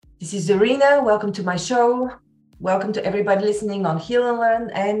This is Zarina. Welcome to my show. Welcome to everybody listening on Heal and Learn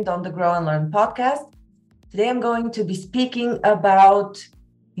and on the Grow and Learn podcast. Today I'm going to be speaking about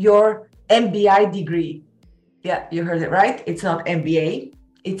your MBI degree. Yeah, you heard it right. It's not MBA.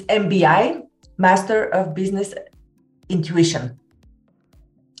 It's MBI, Master of Business Intuition.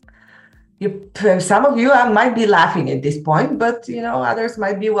 Some of you might be laughing at this point, but others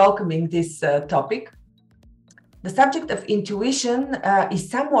might be welcoming this topic. The subject of intuition is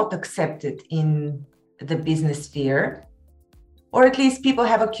somewhat accepted in the business sphere, or at least people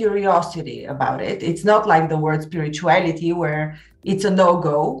have a curiosity about it. It's not like the word spirituality, where it's a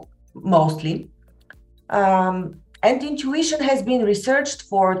no-go, mostly. And intuition has been researched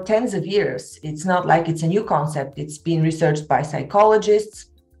for tens of years. It's not like it's a new concept. It's been researched by psychologists.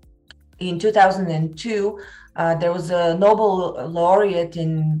 In 2002, there was a Nobel laureate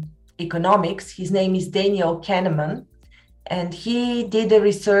in economics. His name is Daniel Kahneman, and he did a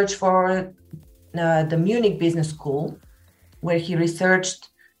research for the Munich Business School, where he researched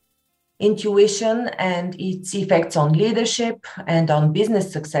intuition and its effects on leadership and on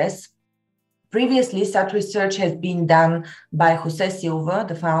business success. Previously, such research has been done by Jose Silva,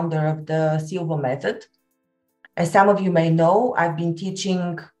 the founder of the Silva method. As some of you may know, I've been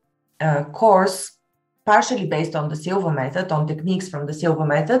teaching a course partially based on the Silva method, on techniques from the Silva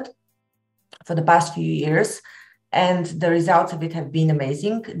method, for the past few years, and the results of it have been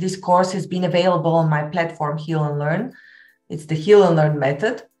amazing. This course has been available on my platform, Heal and Learn. It's the Heal and Learn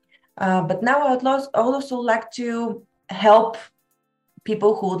method. But now I would also like to help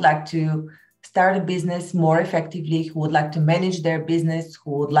people who would like to start a business more effectively, who would like to manage their business,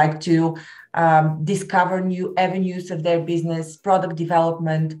 who would like to discover new avenues of their business, product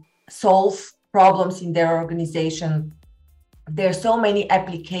development, solve problems in their organization. There are so many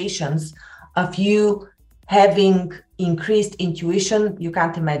applications of you having increased intuition, you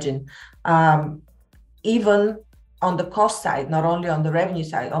can't imagine. Even on the cost side, not only on the revenue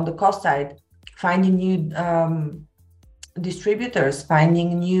side, on the cost side, finding new distributors,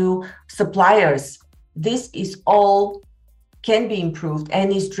 finding new suppliers. This is all can be improved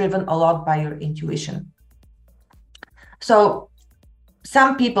and is driven a lot by your intuition. So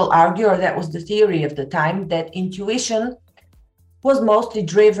some people argue, or that was the theory of the time, that intuition was mostly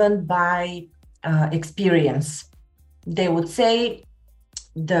driven by experience. They would say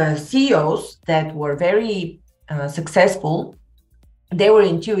the CEOs that were very successful, they were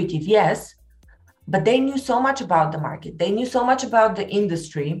intuitive, yes, but they knew so much about the market. They knew so much about the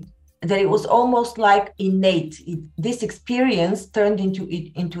industry that it was almost like innate. This experience turned into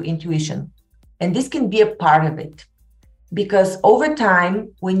intuition. And this can be a part of it, because over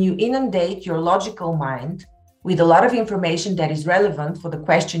time, when you inundate your logical mind with a lot of information that is relevant for the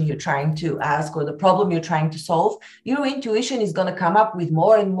question you're trying to ask or the problem you're trying to solve, your intuition is going to come up with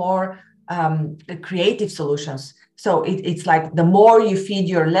more and more creative solutions. So it's like the more you feed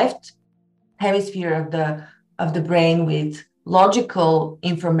your left hemisphere of the brain with logical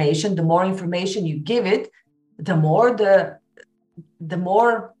information, the more information you give it, the more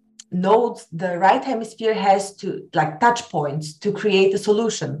nodes the right hemisphere has to, like touch points, to create a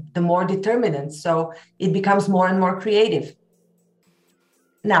solution, the more determinants. So it becomes more and more creative.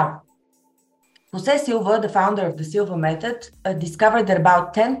 Now, Jose Silva, the founder of the Silva method, discovered that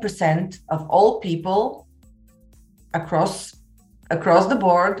about 10% of all people across the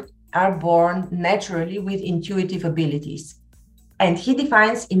board are born naturally with intuitive abilities. And he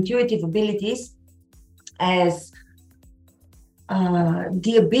defines intuitive abilities as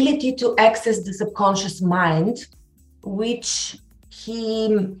the ability to access the subconscious mind, which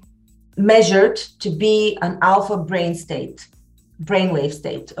he measured to be an alpha brainwave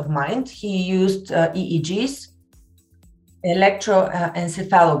state of mind. He used EEGs,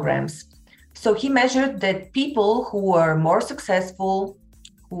 electroencephalograms. So he measured that people who were more successful,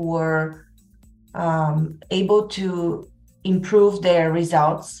 who were able to improve their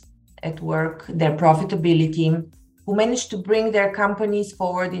results at work, their profitability, who managed to bring their companies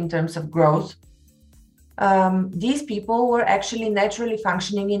forward in terms of growth, these people were actually naturally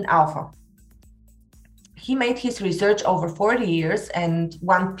functioning in alpha. He made his research over 40 years, and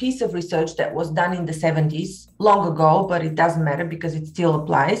one piece of research that was done in the 70s, long ago, but it doesn't matter because it still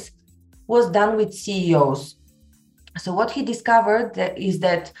applies, was done with CEOs. So what he discovered is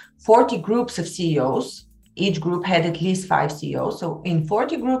that 40 groups of CEOs, each group had at least 5 CEOs. So in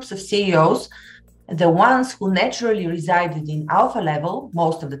 40 groups of CEOs, the ones who naturally resided in alpha level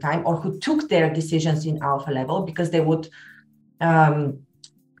most of the time, or who took their decisions in alpha level because they would come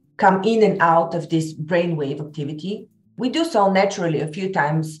in and out of this brainwave activity. We do so naturally a few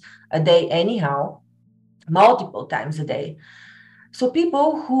times a day anyhow, multiple times a day. So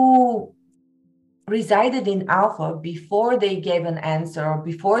people who resided in alpha before they gave an answer or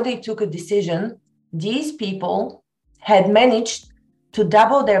before they took a decision, these people had managed to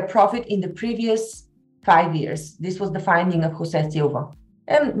double their profit in the previous 5 years. This was the finding of Jose Silva.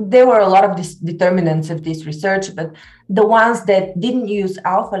 And there were a lot of determinants of this research, but the ones that didn't use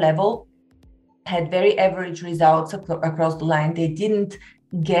alpha level had very average results across the line. They didn't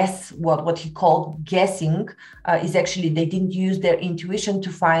guess. What he called guessing is actually they didn't use their intuition to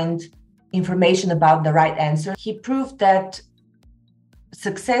find information about the right answer. He proved that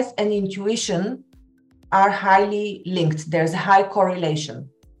success and intuition are highly linked. There's a high correlation.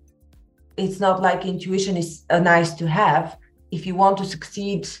 It's not like intuition is a nice to have. If you want to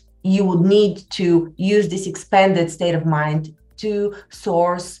succeed, you would need to use this expanded state of mind to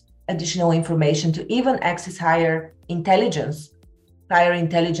source additional information, to even access higher intelligence. Higher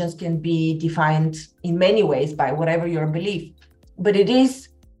intelligence can be defined in many ways by whatever your belief, but it is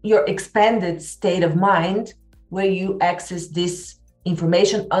your expanded state of mind where you access this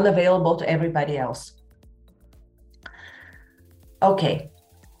information unavailable to everybody else. Okay,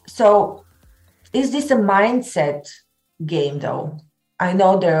 so is this a mindset game though? I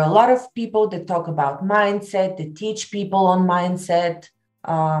know there are a lot of people that talk about mindset, that teach people on mindset,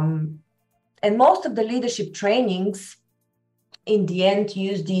 and most of the leadership trainings in the end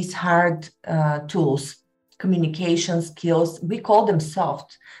use these hard tools, communication skills. We call them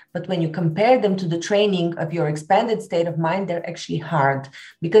soft, but when you compare them to the training of your expanded state of mind, they're actually hard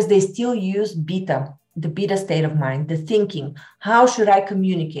because they still use beta, the beta state of mind, the thinking. How should I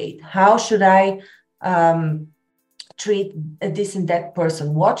communicate? How should I treat this and that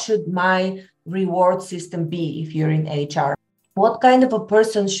person? What should my reward system be if you're in HR? What kind of a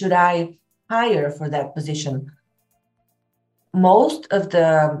person should I hire for that position? Most of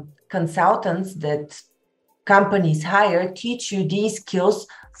the consultants that companies hire teach you these skills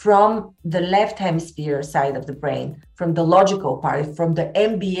from the left hemisphere side of the brain, from the logical part, from the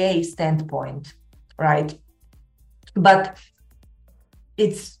MBA standpoint, right? But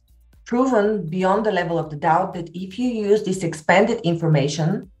it's proven beyond the level of the doubt that if you use this expanded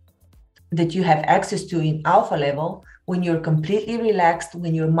information that you have access to in alpha level, when you're completely relaxed,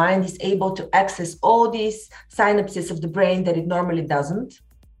 when your mind is able to access all these synapses of the brain that it normally doesn't,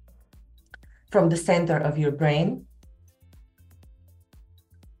 from the center of your brain,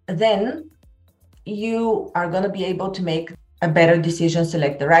 then you are going to be able to make a better decision,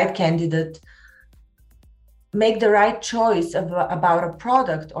 select the right candidate, make the right choice about a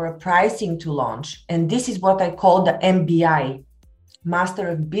product or a pricing to launch. And this is what I call the MBI, Master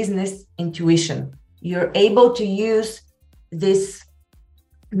of Business Intuition. You're able to use this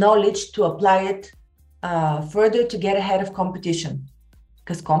knowledge to apply it further to get ahead of competition,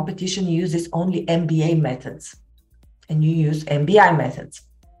 because competition uses only MBA methods and you use MBI methods.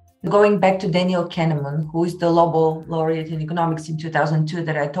 Going back to Daniel Kahneman, who is the Nobel laureate in economics in 2002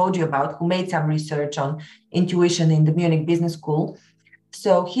 that I told you about, who made some research on intuition in the Munich Business School.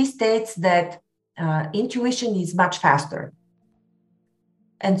 So he states that intuition is much faster.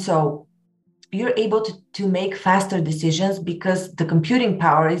 And so you're able to make faster decisions because the computing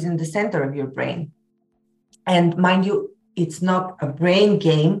power is in the center of your brain. And mind you, it's not a brain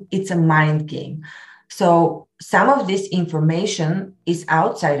game, it's a mind game. So some of this information is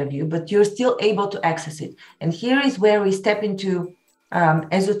outside of you, but you're still able to access it. And here is where we step into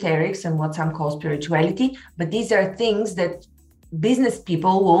esoterics and what some call spirituality. But these are things that business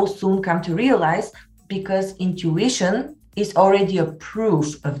people will soon come to realize, because intuition is already a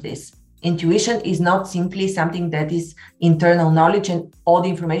proof of this. Intuition is not simply something that is internal knowledge and all the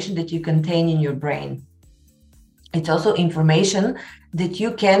information that you contain in your brain. It's also information that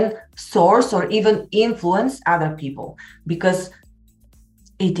you can source or even influence other people, because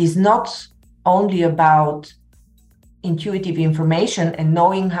it is not only about intuitive information and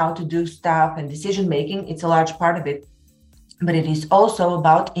knowing how to do stuff and decision making. It's a large part of it, but it is also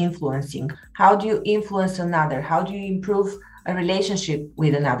about influencing. How do you influence another? How do you improve a relationship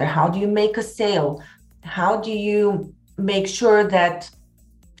with another? How do you make a sale? How do you make sure that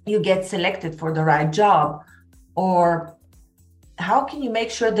you get selected for the right job? Or how can you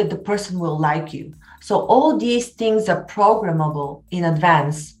make sure that the person will like you? So all these things are programmable in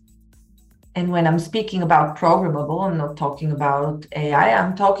advance. And when I'm speaking about programmable, I'm not talking about AI,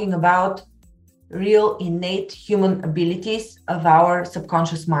 I'm talking about real innate human abilities of our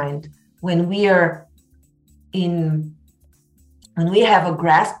subconscious mind. When we have a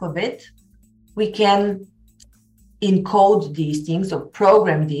grasp of it, we can encode these things or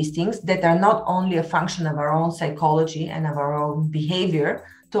program these things that are not only a function of our own psychology and of our own behavior.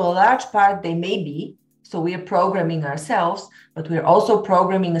 To a large part, they may be. So we are programming ourselves, but we're also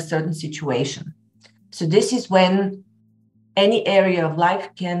programming a certain situation. So this is when any area of life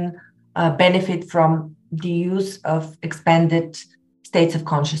can benefit from the use of expanded states of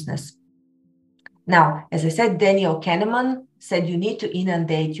consciousness. Now, as I said, Daniel Kahneman said you need to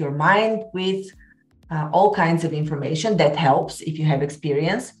inundate your mind with all kinds of information. That helps if you have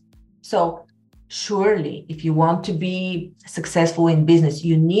experience. So surely, if you want to be successful in business,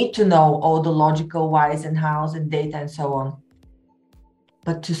 you need to know all the logical whys and hows and data and so on.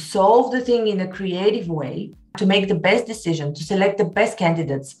 But to solve the thing in a creative way, to make the best decision, to select the best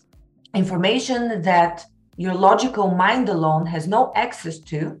candidates, information that your logical mind alone has no access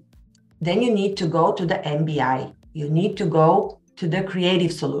to, then you need to go to the MBI. You need to go to the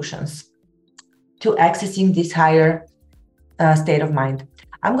creative solutions to accessing this higher state of mind.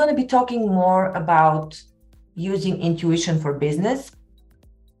 I'm going to be talking more about using intuition for business.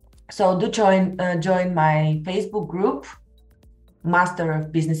 So do join my Facebook group, Master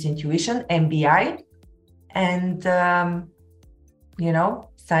of Business Intuition, MBI, and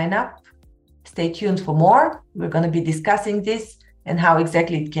sign up. Stay tuned for more. We're going to be discussing this and how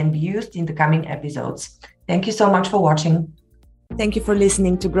exactly it can be used in the coming episodes. Thank you so much for watching. Thank you for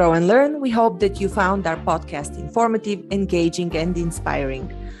listening to Grow and Learn. We hope that you found our podcast informative, engaging, and inspiring.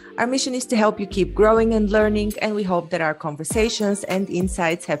 Our mission is to help you keep growing and learning, and we hope that our conversations and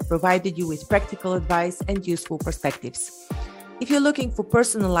insights have provided you with practical advice and useful perspectives. If you're looking for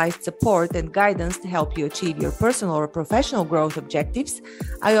personalized support and guidance to help you achieve your personal or professional growth objectives,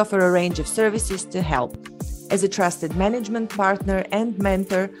 I offer a range of services to help. As a trusted management partner and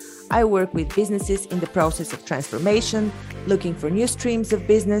mentor, I work with businesses in the process of transformation, looking for new streams of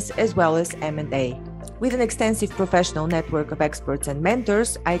business, as well as M&A. With an extensive professional network of experts and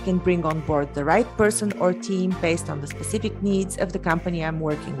mentors, I can bring on board the right person or team based on the specific needs of the company I'm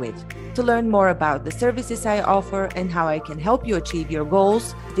working with. To learn more about the services I offer and how I can help you achieve your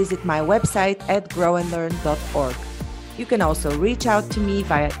goals, visit my website at growandlearn.org. You can also reach out to me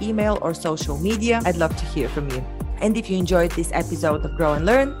via email or social media. I'd love to hear from you. And if you enjoyed this episode of Grow and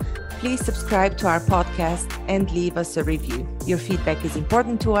Learn, please subscribe to our podcast and leave us a review. Your feedback is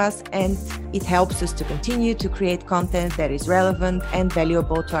important to us, and it helps us to continue to create content that is relevant and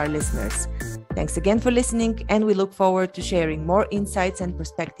valuable to our listeners. Thanks again for listening, and we look forward to sharing more insights and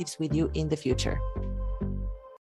perspectives with you in the future.